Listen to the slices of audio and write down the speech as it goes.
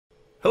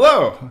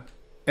Hello,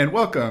 and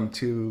welcome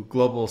to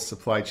Global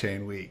Supply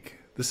Chain Week.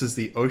 This is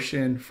the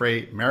Ocean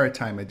Freight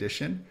Maritime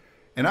Edition,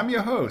 and I'm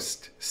your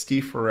host,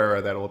 Steve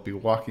Ferreira, that will be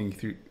walking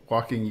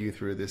you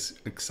through this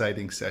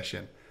exciting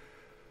session.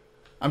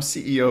 I'm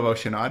CEO of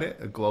Ocean Audit,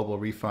 a global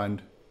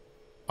refund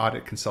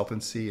audit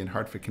consultancy in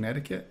Hartford,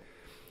 Connecticut,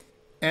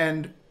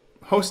 and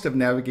host of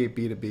Navigate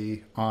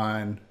B2B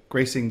on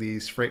gracing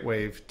these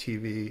FreightWave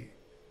TV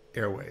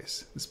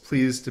airways. I'm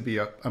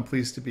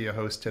pleased to be a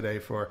host today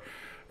for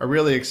a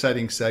really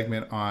exciting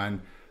segment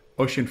on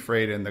ocean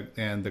freight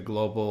and the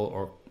global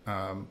or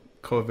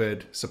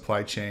COVID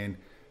supply chain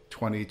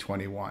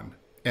 2021.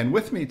 And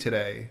with me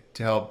today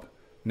to help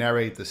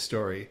narrate the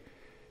story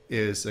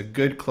is a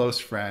good close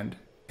friend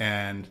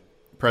and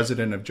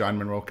president of John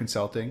Monroe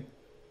Consulting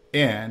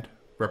and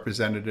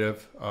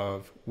representative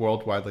of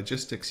Worldwide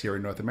Logistics here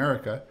in North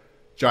America,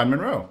 John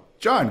Monroe.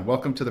 John,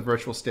 welcome to the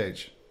virtual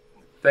stage.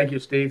 Thank you,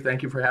 Steve.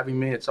 Thank you for having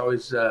me. It's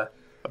always a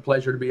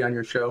pleasure to be on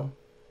your show.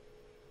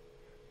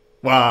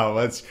 Wow,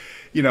 I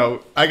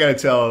got to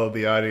tell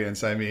the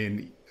audience,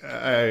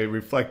 I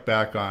reflect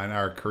back on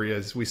our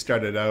careers. We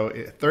started out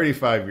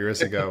 35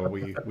 years ago.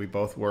 We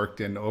both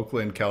worked in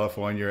Oakland,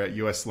 California at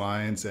US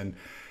Lines. And,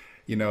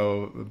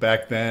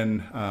 back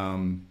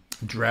then,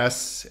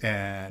 dress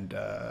and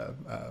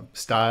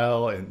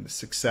style and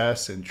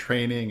success and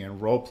training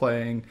and role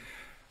playing,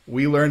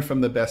 we learned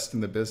from the best in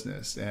the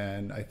business.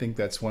 And I think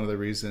that's one of the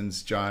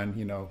reasons,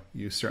 John,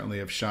 you certainly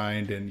have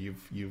shined, and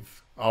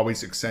you've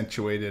always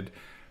accentuated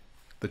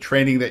the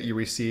training that you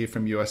received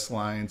from US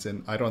Lines.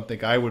 And I don't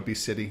think I would be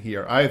sitting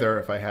here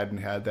either if I hadn't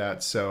had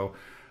that. So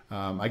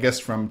I guess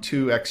from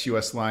two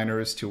ex-US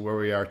liners to where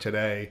we are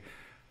today,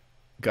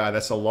 God,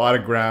 that's a lot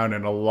of ground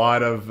and a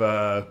lot of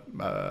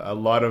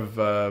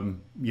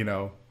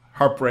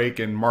heartbreak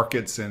and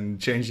markets and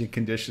changing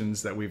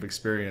conditions that we've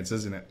experienced,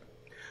 isn't it?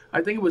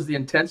 I think it was the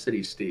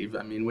intensity, Steve.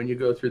 I mean, when you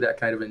go through that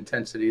kind of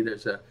intensity,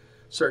 there's a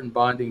certain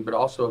bonding, but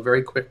also a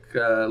very quick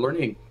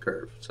learning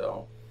curve.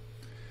 So,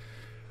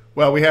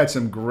 well, we had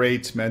some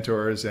great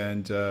mentors,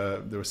 and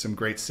there were some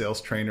great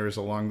sales trainers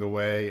along the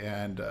way,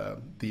 and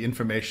the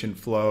information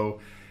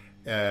flow.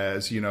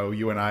 As you know,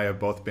 you and I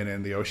have both been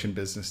in the ocean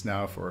business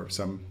now for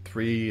some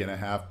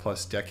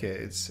 3.5+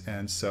 decades.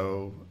 And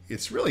so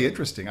it's really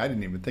interesting. I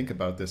didn't even think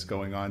about this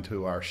going on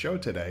to our show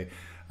today,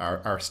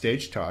 our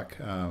stage talk,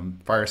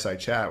 fireside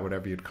chat,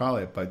 whatever you'd call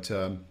it. But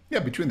yeah,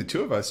 between the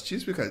two of us,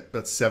 geez, we've got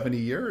about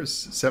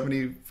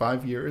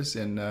 75 years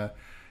in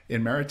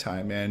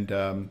maritime.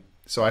 And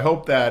so I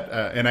hope that,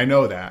 and I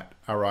know that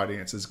our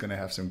audience is going to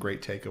have some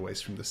great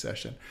takeaways from the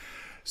session.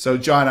 So,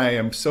 John, I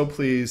am so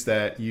pleased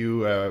that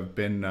you have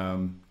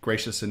been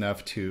gracious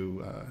enough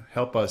to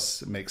help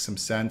us make some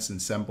sense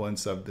and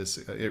semblance of this,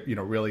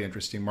 really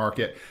interesting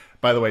market.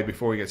 By the way,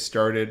 before we get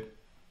started,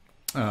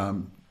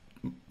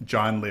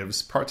 John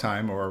lives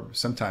part-time or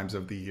sometimes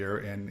of the year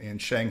in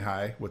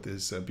Shanghai with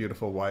his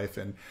beautiful wife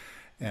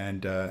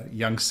and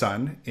young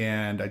son.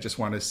 And I just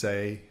want to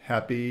say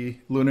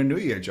Happy Lunar New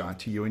Year, John,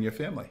 to you and your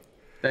family.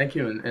 thank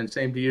you, and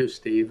same to you,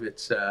 Steve.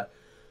 It's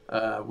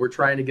we're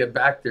trying to get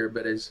back there,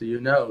 but as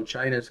you know,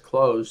 China's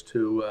closed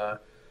to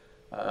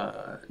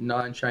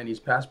non-Chinese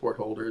passport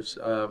holders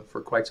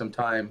for quite some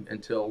time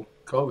until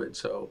COVID.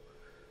 So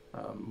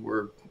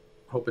we're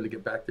hoping to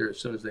get back there as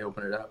soon as they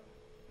open it up.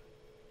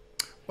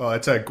 Well,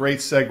 it's a great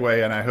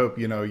segue, and I hope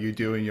you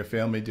do and your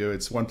family do.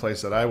 It's one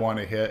place that I want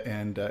to hit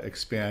and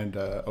expand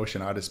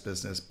Ocean Audit's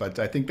business. But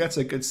I think that's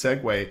a good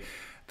segue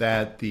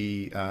that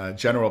the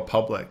general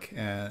public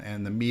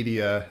and the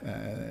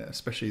media,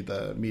 especially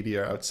the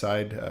media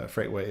outside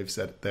FreightWaves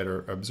that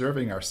are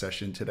observing our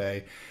session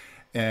today,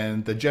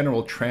 and the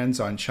general trends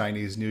on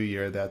Chinese New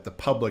Year that the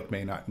public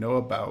may not know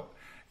about.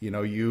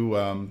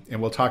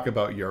 And we'll talk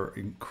about your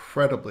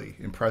incredibly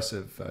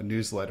impressive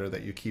newsletter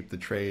that you keep the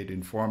trade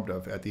informed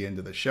of at the end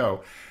of the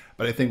show.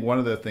 But I think one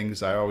of the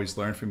things I always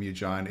learn from you,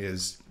 John,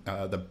 is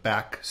the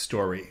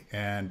backstory.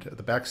 And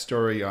the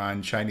backstory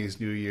on Chinese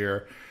New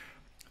Year,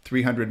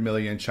 300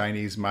 million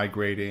Chinese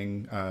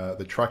migrating,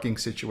 the trucking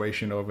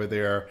situation over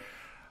there.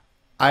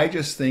 I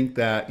just think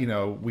that,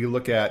 we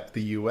look at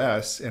the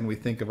US and we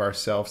think of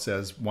ourselves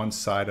as one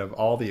side of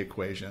all the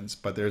equations,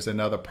 but there's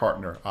another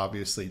partner,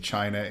 obviously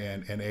China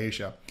and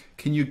Asia.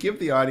 Can you give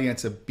the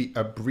audience a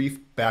brief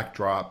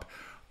backdrop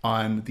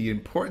on the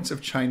importance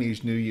of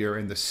Chinese New Year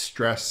and the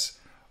stress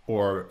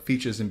or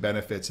features and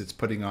benefits it's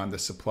putting on the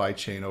supply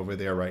chain over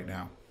there right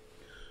now?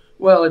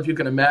 Well, if you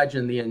can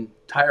imagine the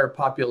entire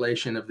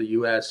population of the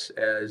U.S.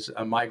 as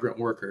migrant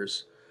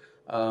workers,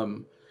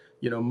 and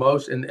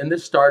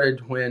this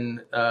started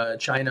when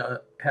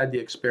China had the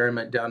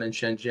experiment down in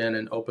Shenzhen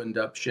and opened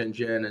up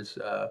Shenzhen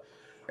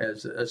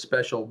as a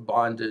special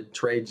bonded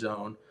trade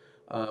zone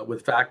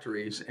with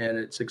factories, and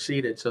it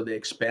succeeded. So they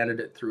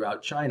expanded it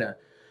throughout China.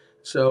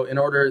 So in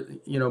order,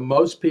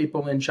 most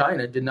people in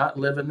China did not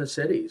live in the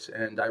cities.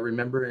 And I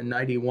remember in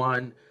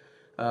 '91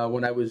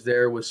 when I was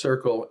there with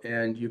Circle,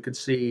 and you could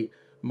see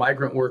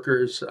migrant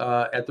workers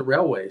at the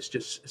railways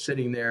just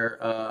sitting there,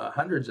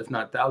 hundreds, if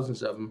not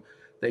thousands of them.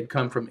 They'd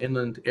come from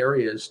inland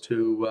areas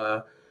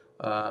to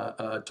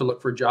to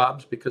look for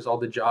jobs because all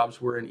the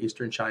jobs were in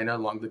Eastern China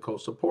along the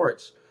coastal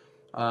ports.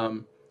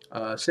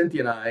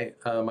 Cynthia and I,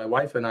 my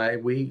wife and I,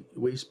 we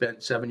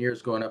spent 7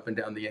 years going up and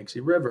down the Yangtze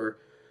River.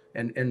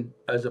 And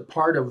as a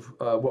part of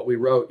what we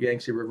wrote,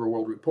 Yangtze River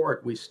World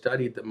Report, we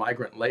studied the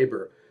migrant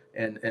labor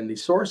and the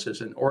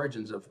sources and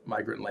origins of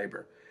migrant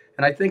labor.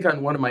 And I think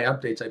on one of my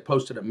updates, I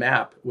posted a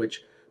map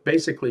which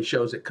basically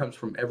shows it comes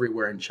from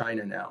everywhere in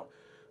China now.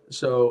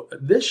 So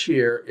this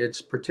year,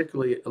 it's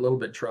particularly a little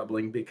bit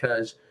troubling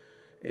because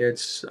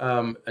it's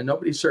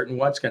nobody's certain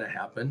what's going to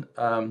happen.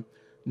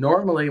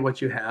 Normally,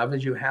 what you have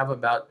is you have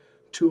about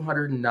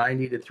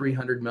 290 to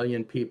 300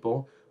 million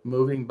people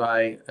moving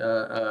by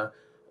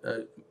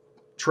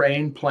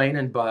train, plane,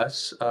 and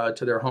bus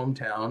to their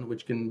hometown,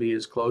 which can be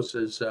as close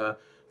as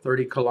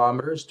 30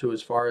 kilometers to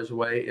as far as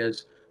away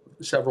as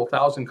several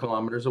thousand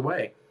kilometers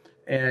away.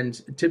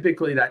 And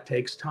typically that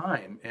takes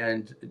time.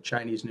 And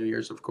Chinese New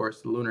Year's, of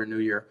course, the Lunar New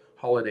Year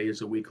holiday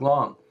is a week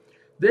long.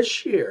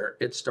 This year,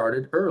 it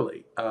started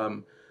early.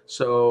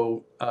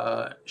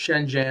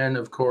 Shenzhen,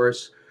 of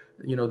course,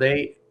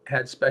 they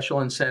had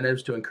special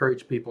incentives to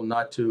encourage people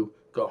not to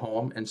go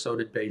home, and so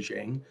did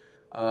Beijing.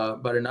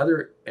 But in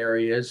other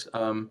areas,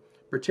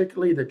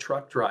 particularly the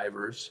truck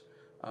drivers,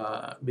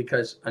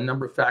 because a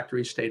number of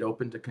factories stayed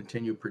open to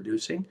continue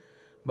producing,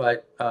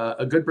 but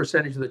a good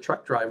percentage of the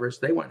truck drivers,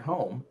 they went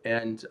home.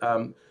 And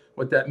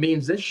what that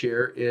means this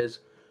year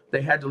is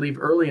they had to leave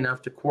early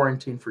enough to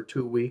quarantine for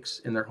 2 weeks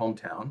in their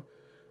hometown.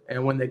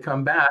 And when they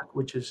come back,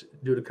 which is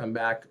due to come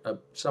back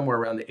somewhere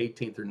around the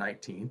 18th or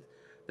 19th,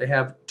 they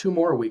have 2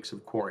 more weeks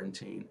of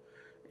quarantine.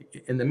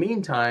 In the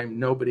meantime,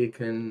 nobody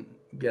can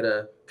get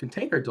a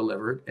container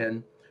delivered.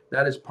 And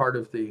that is part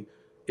of the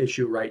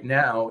issue right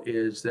now,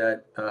 is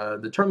that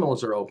the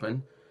terminals are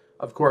open.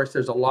 Of course,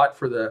 there's a lot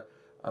for the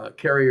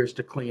carriers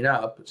to clean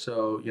up.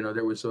 So,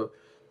 there was a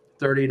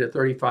 30 to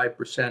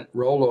 35%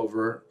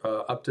 rollover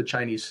up to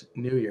Chinese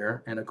New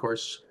Year, and of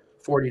course,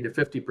 40 to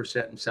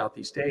 50% in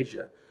Southeast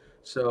Asia.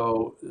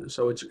 So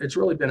it's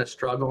really been a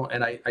struggle,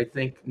 and I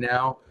think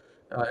now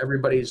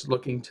everybody's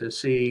looking to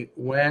see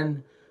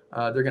when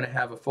they're going to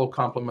have a full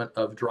complement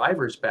of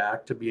drivers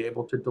back to be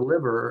able to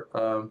deliver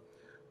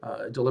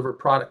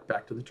product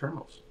back to the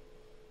terminals.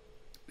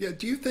 Yeah,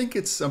 do you think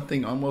it's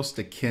something almost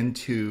akin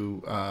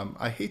to?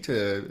 I hate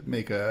to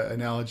make an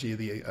analogy,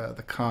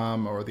 the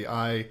calm or the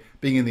eye,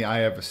 being in the eye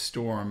of a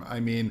storm.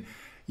 I mean,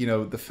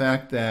 the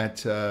fact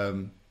that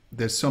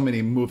there's so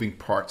many moving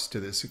parts to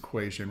this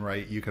equation,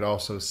 right? You could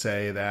also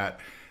say that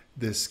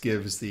this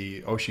gives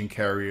the ocean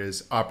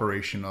carriers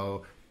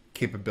operational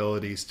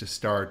capabilities to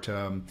start,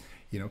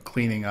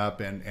 cleaning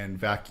up and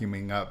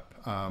vacuuming up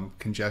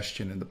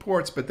congestion in the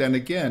ports. But then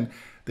again,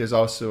 there's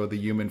also the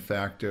human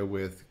factor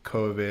with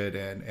COVID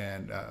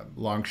and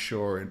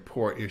longshore and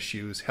port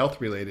issues,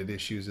 health-related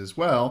issues as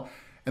well.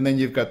 And then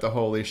you've got the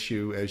whole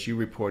issue, as you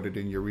reported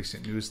in your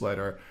recent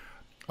newsletter,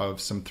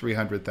 of some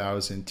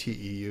 300,000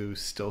 TEU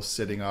still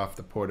sitting off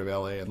the port of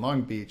LA and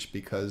Long Beach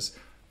because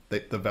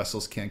the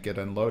vessels can't get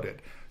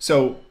unloaded.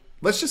 So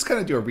let's just kind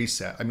of do a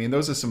reset. I mean,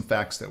 those are some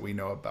facts that we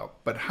know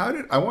about. But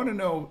I want to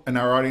know, and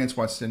our audience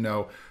wants to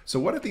know, so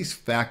what are these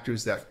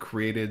factors that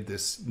created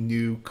this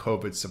new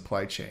COVID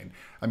supply chain?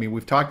 I mean,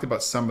 we've talked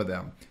about some of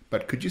them,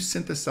 but could you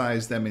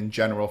synthesize them in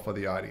general for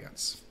the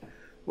audience?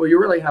 Well, you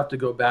really have to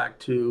go back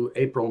to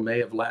April, May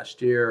of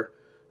last year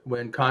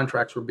when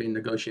contracts were being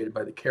negotiated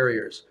by the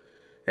carriers.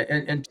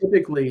 And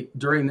typically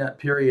during that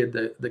period,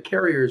 the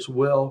carriers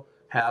will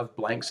have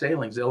blank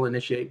sailings. They'll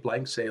initiate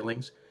blank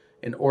sailings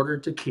in order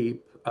to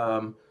keep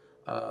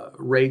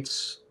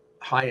rates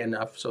high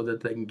enough so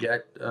that they can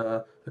get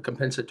a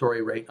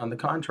compensatory rate on the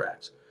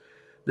contracts.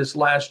 This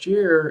last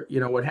year,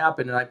 what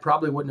happened, and I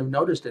probably wouldn't have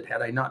noticed it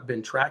had I not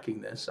been tracking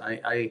this.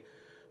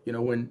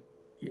 When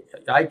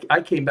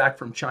I came back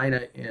from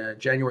China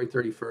January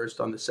 31st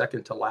on the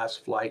second to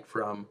last flight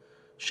from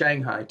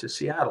Shanghai to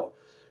Seattle.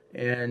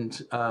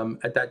 And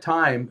at that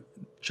time,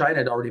 China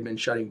had already been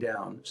shutting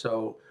down.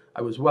 So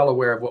I was well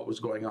aware of what was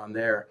going on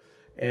there.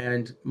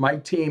 And my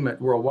team at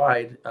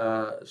Worldwide,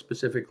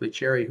 specifically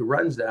Cherry, who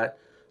runs that,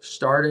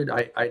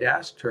 I'd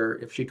asked her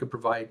if she could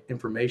provide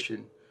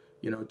information,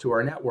 to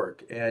our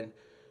network. And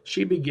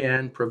she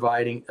began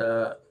providing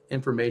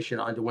information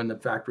onto when the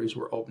factories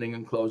were opening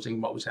and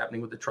closing, what was happening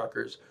with the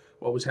truckers,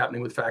 what was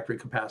happening with factory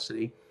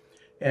capacity.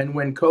 And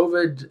when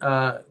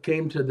COVID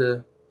came to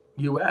the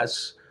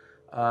US,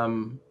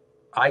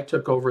 I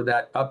took over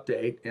that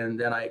update and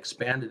then I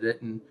expanded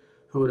it, and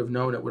who would have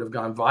known it would have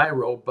gone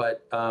viral,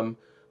 but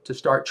to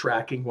start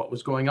tracking what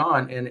was going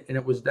on. And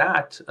it was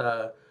that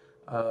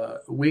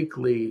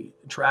weekly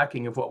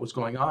tracking of what was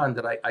going on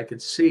that I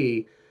could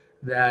see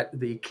that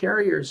the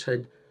carriers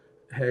had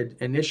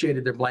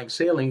initiated their blank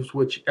sailings,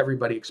 which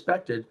everybody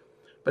expected,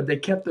 but they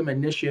kept them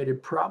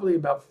initiated probably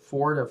about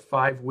 4 to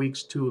 5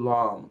 weeks too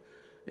long.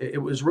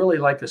 It was really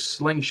like a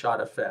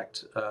slingshot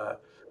effect.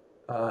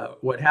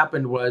 What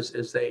happened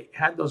is they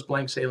had those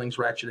blank sailings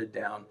ratcheted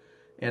down,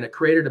 and it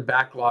created a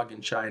backlog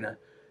in China.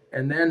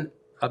 And then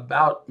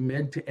about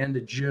mid to end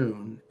of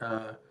June,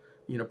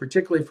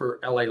 particularly for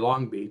LA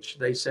Long Beach,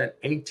 they sent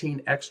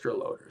 18 extra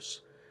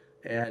loaders.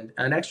 And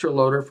an extra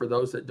loader, for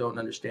those that don't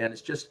understand,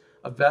 is just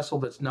a vessel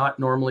that's not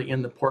normally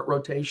in the port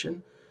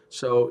rotation.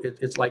 So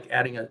it's like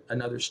adding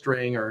another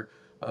string or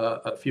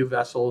a few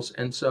vessels.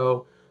 And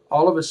so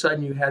all of a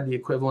sudden you had the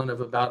equivalent of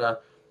about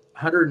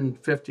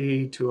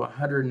 150 to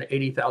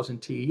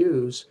 180,000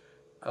 TEUs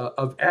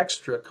of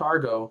extra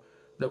cargo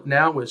that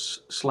now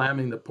was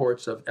slamming the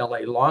ports of LA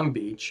Long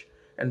Beach.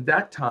 And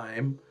that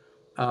time,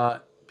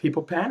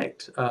 people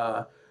panicked.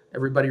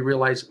 Everybody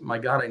realized, my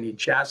God, I need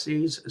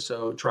chassis.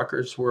 So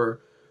truckers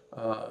were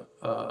uh,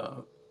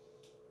 uh,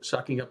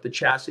 sucking up the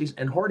chassis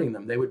and hoarding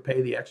them. They would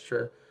pay the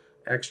extra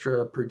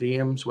per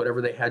diems, whatever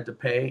they had to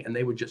pay, and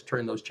they would just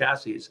turn those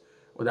chassis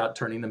without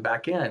turning them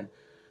back in.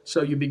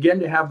 So you begin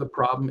to have the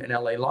problem in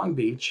LA Long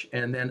Beach,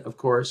 and then of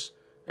course,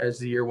 as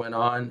the year went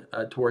on,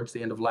 towards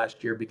the end of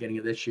last year, beginning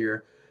of this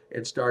year,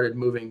 it started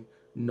moving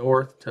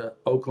north to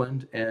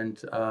Oakland and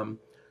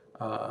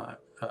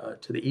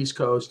to the East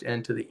Coast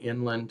and to the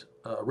inland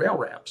rail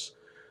ramps.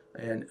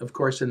 And of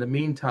course, in the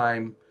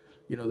meantime,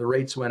 the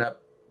rates went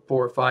up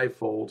 4 or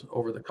 5-fold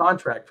over the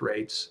contract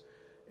rates.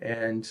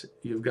 And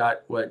you've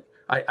got what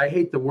I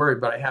hate the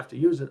word, but I have to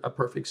use it, a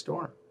perfect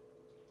storm.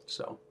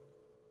 So,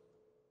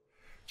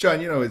 John,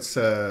 it's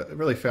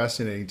really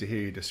fascinating to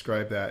hear you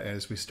describe that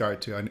as we start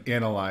to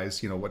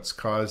analyze, what's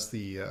caused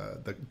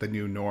the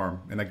new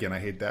norm. And again, I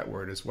hate that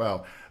word as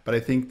well. But I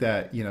think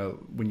that,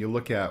 when you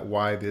look at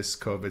why this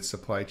COVID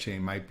supply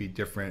chain might be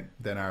different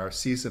than our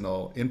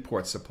seasonal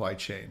import supply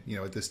chain,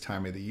 at this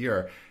time of the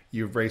year,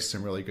 you've raised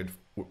some really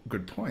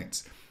good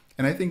points.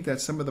 And I think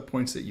that some of the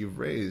points that you've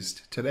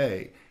raised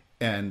today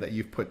and that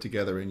you've put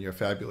together in your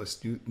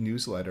fabulous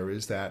newsletter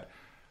is that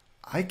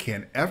I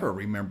can't ever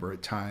remember a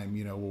time,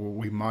 where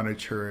we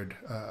monitored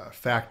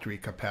factory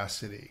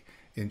capacity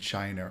in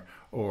China,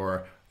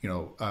 or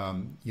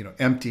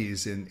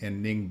empties in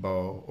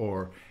Ningbo,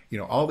 or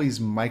all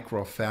these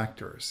micro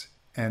factors.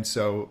 And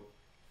so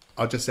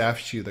I'll just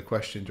ask you the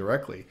question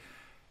directly: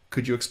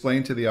 could you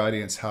explain to the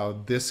audience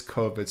how this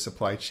COVID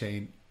supply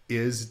chain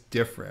is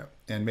different,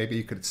 and maybe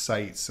you could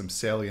cite some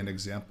salient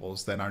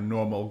examples than our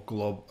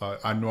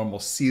normal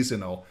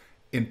seasonal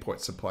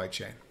import supply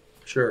chain?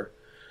 sure.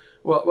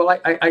 Well,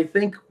 I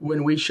think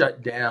when we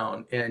shut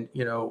down, and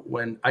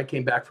when I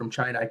came back from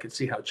China, I could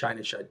see how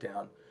China shut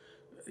down.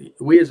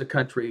 We as a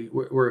country,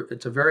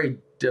 it's a very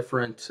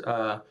different,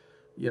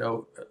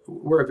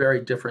 we're a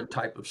very different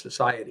type of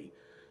society.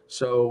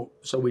 So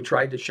we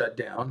tried to shut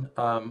down,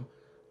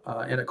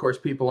 and of course,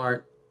 people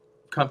aren't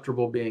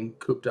comfortable being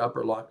cooped up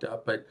or locked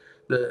up. But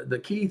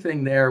the key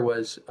thing there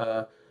was,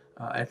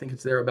 I think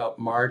it's there about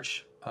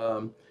March.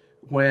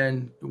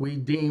 When we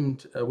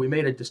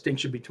made a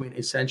distinction between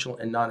essential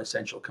and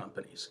non-essential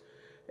companies.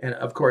 And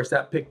of course,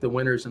 that picked the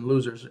winners and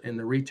losers in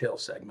the retail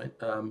segment.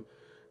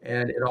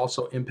 And it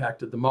also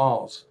impacted the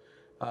malls.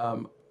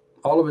 All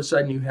of a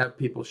sudden, you have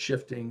people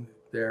shifting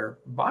their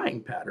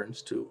buying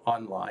patterns to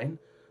online.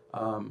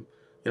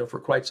 For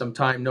quite some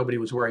time, nobody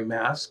was wearing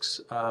masks.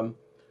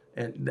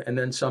 And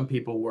then some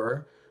people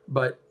were.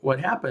 But what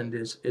happened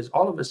is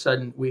all of a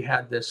sudden, we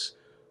had this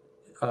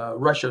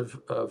rush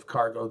of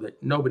cargo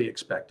that nobody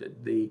expected.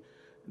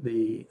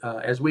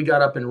 As we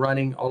got up and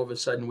running, all of a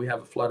sudden we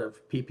have a flood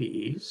of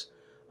PPEs.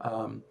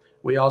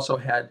 We also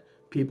had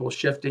people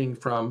shifting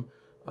from,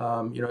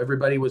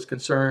 everybody was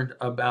concerned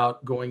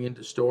about going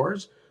into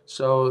stores,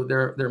 so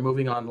they're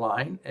moving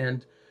online.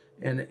 And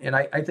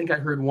I think I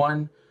heard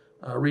one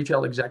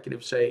retail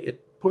executive say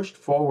it pushed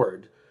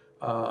forward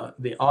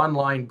the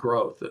online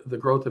growth, the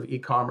growth of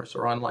e-commerce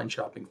or online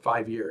shopping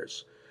 5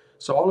 years.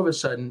 So all of a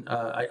sudden,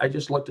 I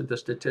just looked at the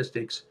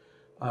statistics.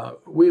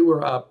 We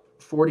were up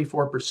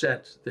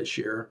 44% this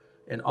year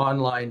in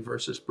online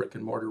versus brick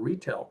and mortar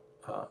retail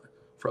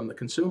from the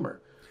consumer.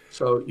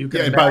 So you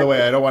can Yeah, and by the way,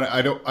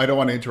 imagine. I don't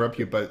want to interrupt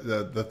you, but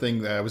the thing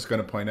that I was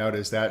going to point out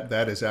is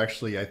that is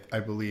actually, I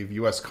believe,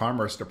 U.S.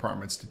 Commerce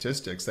Department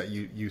statistics that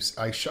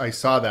I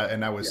saw that,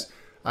 and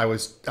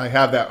I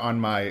have that on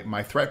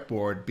my threat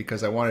board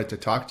because I wanted to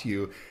talk to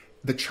you.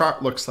 The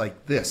chart looks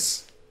like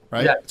this,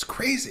 right? Yeah, It's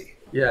crazy.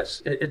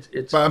 yes,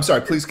 But I'm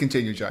sorry, please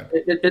continue, John.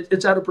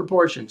 it's out of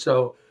proportion.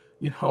 So,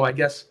 I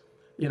guess,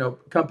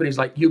 companies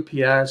like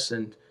UPS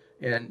and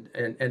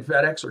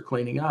FedEx are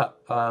cleaning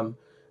up.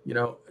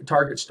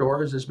 Target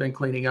Stores has been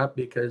cleaning up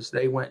because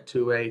they went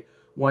to a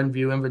one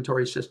view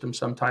inventory system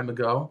some time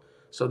ago,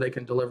 so they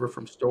can deliver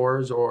from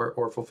stores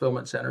or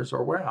fulfillment centers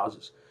or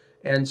warehouses.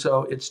 And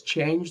so it's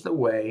changed the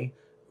way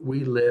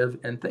we live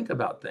and think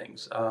about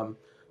things.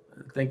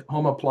 Think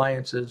home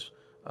appliances,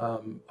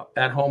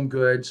 at home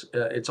goods,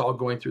 it's all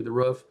going through the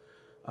roof.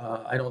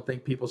 I don't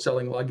think people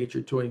selling luggage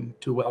are doing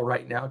too well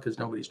right now because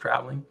nobody's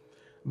traveling.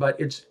 But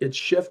it's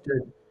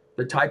shifted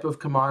the type of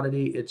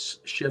commodity, it's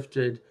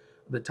shifted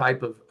the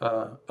type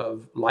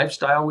of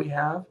lifestyle we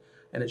have,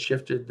 and it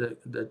shifted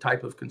the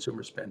type of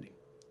consumer spending.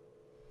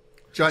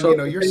 John,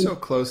 So you're so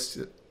close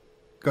to.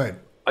 Go ahead.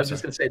 I I'm was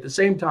just sorry. going to say, at the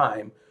same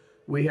time,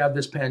 we have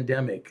this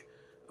pandemic,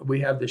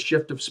 we have the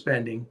shift of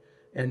spending,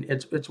 And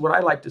it's what I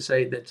like to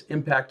say that's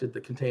impacted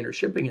the container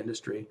shipping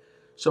industry.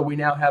 So we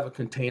now have a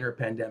container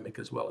pandemic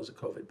as well as a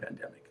COVID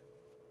pandemic.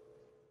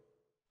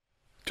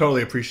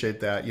 Totally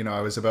appreciate that.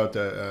 I was about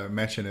to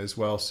mention as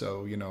well.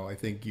 So, I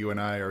think you and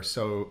I are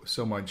so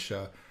much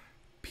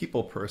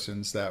people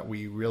persons that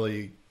we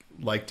really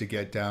like to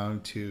get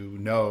down to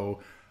know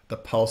the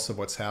pulse of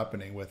what's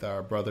happening with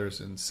our brothers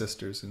and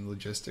sisters in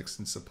logistics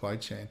and supply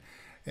chain.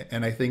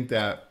 And I think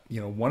that,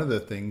 one of the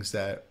things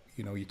that,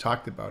 you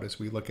talked about as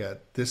we look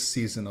at this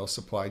seasonal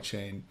supply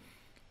chain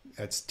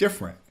that's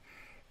different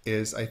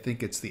is I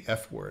think it's the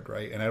F word,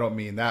 right? And I don't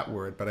mean that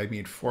word, but I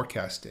mean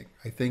forecasting.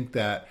 I think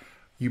that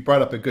you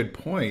brought up a good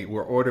point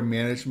where order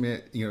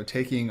management,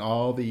 taking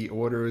all the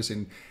orders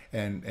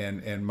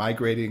and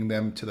migrating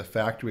them to the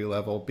factory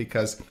level,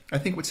 because I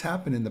think what's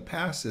happened in the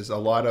past is a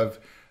lot of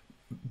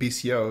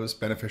BCOs,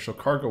 beneficial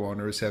cargo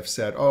owners, have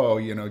said, oh,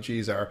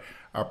 geez, our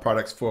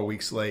product's 4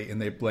 weeks late, and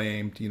they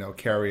blamed,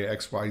 carrier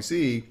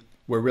XYZ,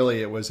 where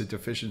really it was a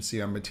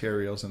deficiency on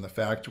materials in the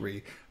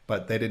factory,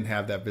 but they didn't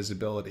have that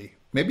visibility.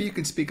 Maybe you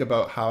can speak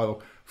about how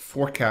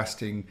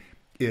forecasting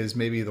is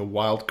maybe the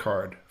wild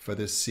card for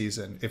this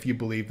season, if you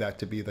believe that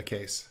to be the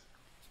case.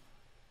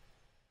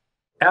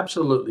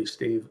 Absolutely,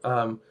 Steve.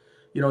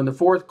 In the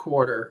fourth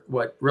quarter,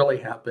 what really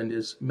happened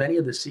is many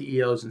of the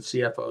CEOs and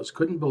CFOs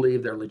couldn't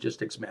believe their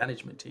logistics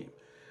management team.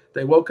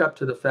 They woke up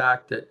to the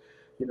fact that,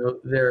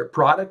 their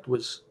product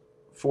was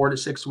 4 to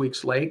 6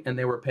 weeks late, and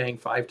they were paying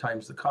 5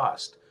 times the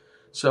cost.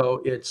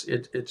 So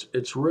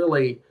it's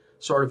really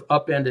sort of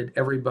upended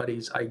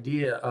everybody's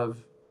idea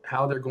of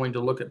how they're going to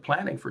look at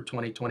planning for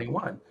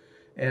 2021.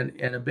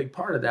 And a big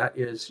part of that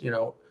is,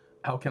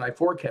 how can I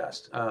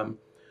forecast?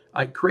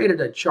 I created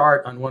a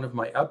chart on one of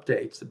my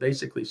updates that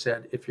basically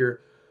said, if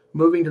you're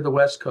moving to the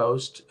West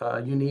Coast,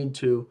 you need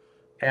to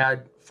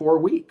add 4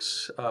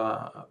 weeks,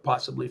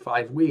 possibly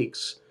 5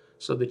 weeks,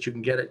 so that you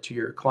can get it to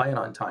your client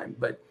on time.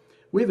 But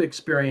we've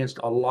experienced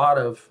a lot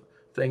of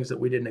things that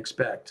we didn't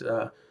expect.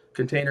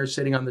 Containers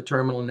sitting on the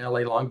terminal in LA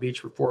Long Beach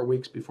for 4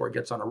 weeks before it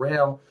gets on a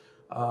rail.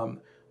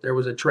 There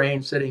was a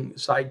train sitting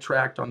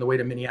sidetracked on the way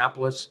to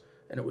Minneapolis,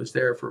 and it was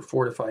there for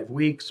 4 to 5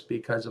 weeks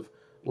because of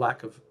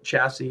lack of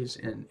chassis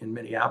in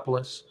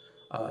Minneapolis.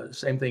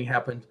 Same thing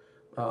happened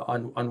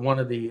on one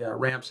of the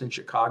ramps in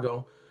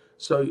Chicago.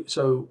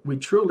 So we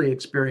truly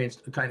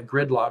experienced a kind of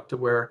gridlock to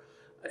where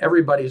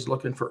everybody's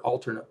looking for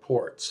alternate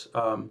ports.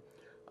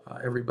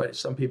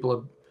 Some people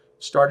have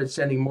started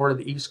sending more to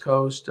the East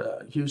Coast,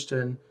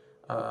 Houston,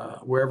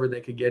 wherever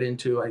they could get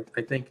into.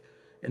 I think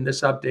in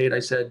this update I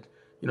said,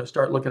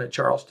 start looking at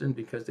Charleston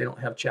because they don't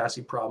have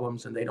chassis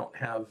problems and they don't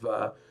have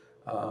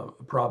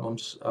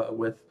problems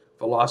with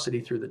velocity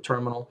through the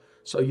terminal.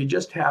 So you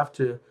just have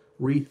to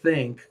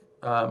rethink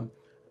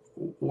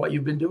what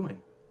you've been doing.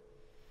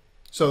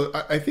 So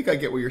I think I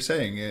get what you're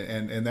saying,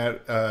 and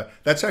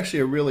that's actually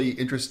a really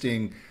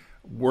interesting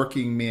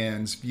working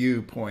man's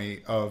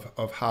viewpoint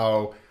of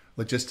how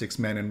logistics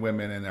men and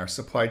women in our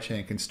supply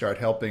chain can start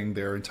helping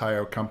their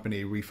entire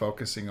company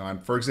refocusing on,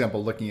 for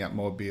example, looking at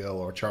Mobile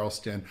or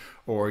Charleston,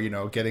 or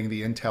getting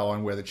the intel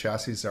on where the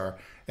chassis are.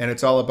 And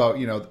it's all about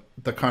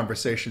the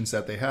conversations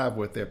that they have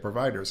with their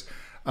providers.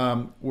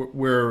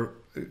 We're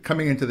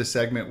coming into the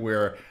segment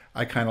where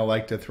I kind of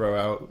like to throw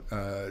out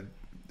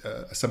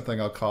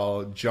something I'll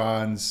call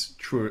John's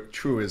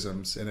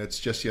truisms, and it's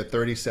just your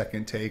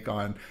 30-second take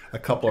on a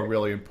couple of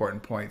really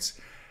important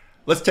points.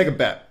 Let's take a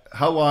bet.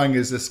 How long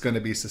is this going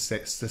to be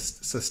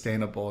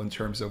sustainable in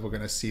terms of we're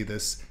going to see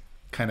this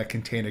kind of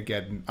container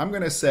getting? I'm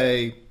going to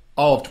say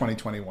all of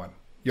 2021.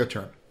 Your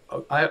turn.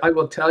 I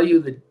will tell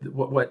you that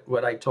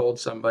what I told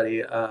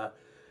somebody,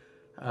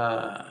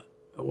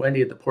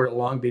 Wendy at the Port of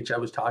Long Beach. I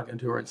was talking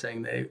to her and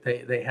saying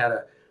they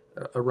had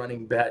a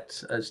running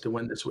bet as to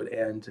when this would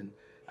end, and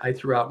I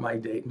threw out my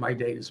date. My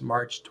date is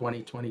March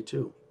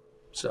 2022.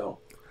 So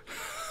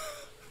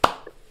I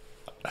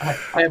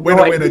have Winner,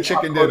 no winner, idea.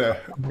 chicken dinner.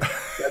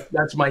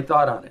 That's my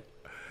thought on it.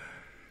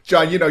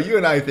 John, you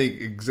and I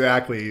think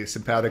exactly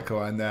simpatico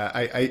on that.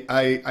 I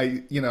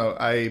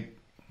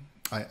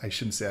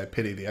shouldn't say I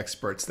pity the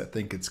experts that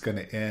think it's going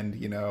to end,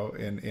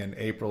 in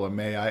April or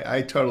May.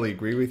 I totally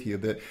agree with you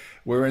that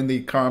we're in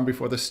the calm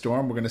before the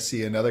storm. We're going to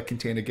see another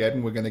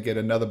Containergeddon. We're going to get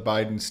another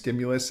Biden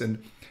stimulus.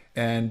 And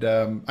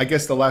I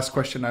guess the last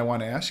question I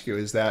want to ask you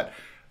is that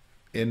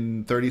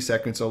in 30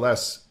 seconds or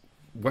less,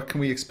 what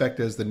can we expect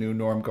as the new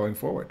norm going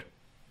forward?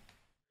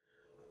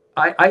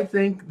 I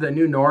think the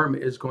new norm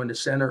is going to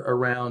center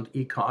around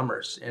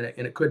e-commerce, and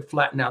it could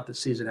flatten out the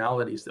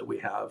seasonalities that we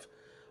have.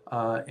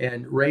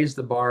 And raise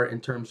the bar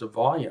in terms of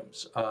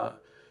volumes.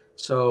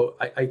 So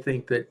I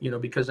think that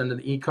because under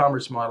the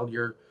e-commerce model,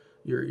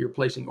 you're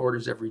placing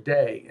orders every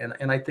day,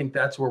 and I think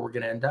that's where we're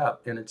going to end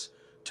up. And it's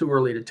too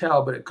early to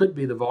tell, but it could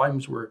be the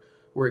volumes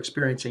we're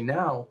experiencing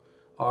now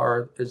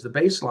is the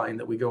baseline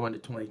that we go into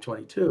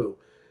 2022.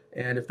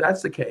 And if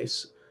that's the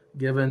case,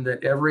 given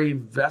that every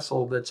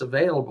vessel that's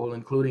available,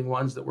 including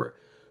ones that were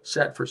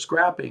set for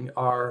scrapping,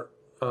 are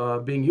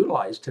being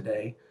utilized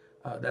today,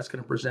 that's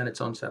going to present its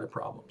own set of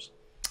problems.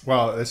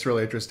 Wow, that's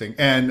really interesting.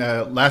 And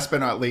last but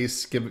not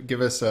least,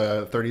 give us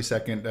a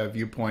 30-second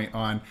viewpoint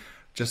on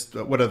just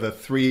what are the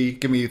three.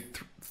 Give me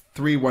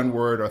three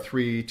one-word or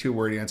three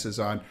two-word answers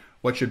on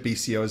what should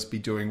BCOs be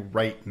doing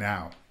right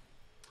now.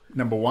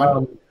 Number one,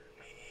 Um,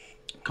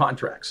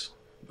 Contracts,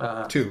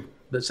 uh, two,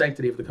 the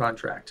sanctity of the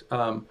contract,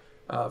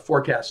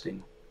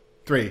 forecasting,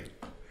 three.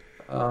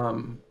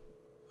 um,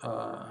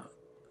 uh,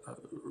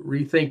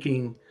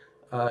 rethinking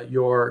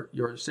your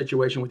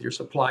situation with your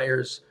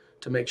suppliers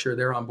to make sure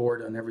they're on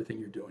board on everything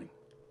you're doing.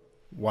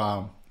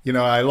 Wow. You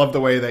know, I love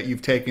the way that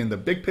you've taken the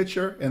big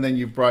picture and then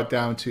you've brought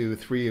down to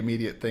three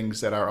immediate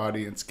things that our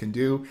audience can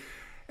do.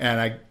 And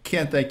I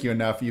can't thank you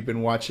enough. You've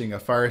been watching a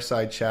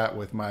fireside chat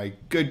with my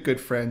good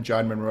friend,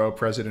 John Monroe,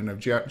 president of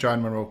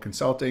John Monroe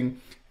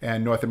Consulting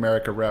and North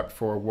America rep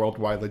for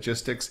Worldwide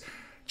Logistics.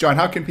 John,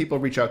 how can people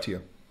reach out to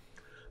you?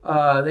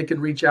 They can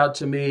reach out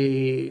to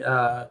me,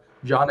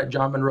 John at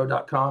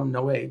johnmonroe.com,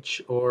 no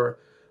H, or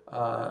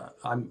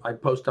I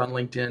post on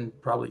LinkedIn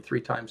probably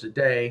 3 times a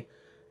day.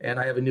 And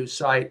I have a new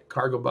site,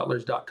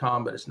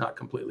 cargobutlers.com, but it's not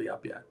completely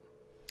up yet.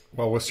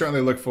 Well, we'll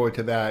certainly look forward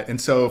to that. And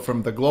so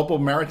from the Global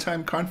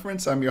Maritime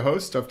Conference, I'm your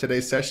host of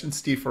today's session,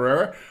 Steve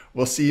Ferreira.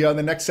 We'll see you on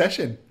the next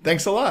session.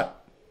 Thanks a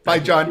lot. Bye,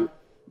 Thank you, John. Steve.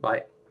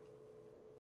 Bye.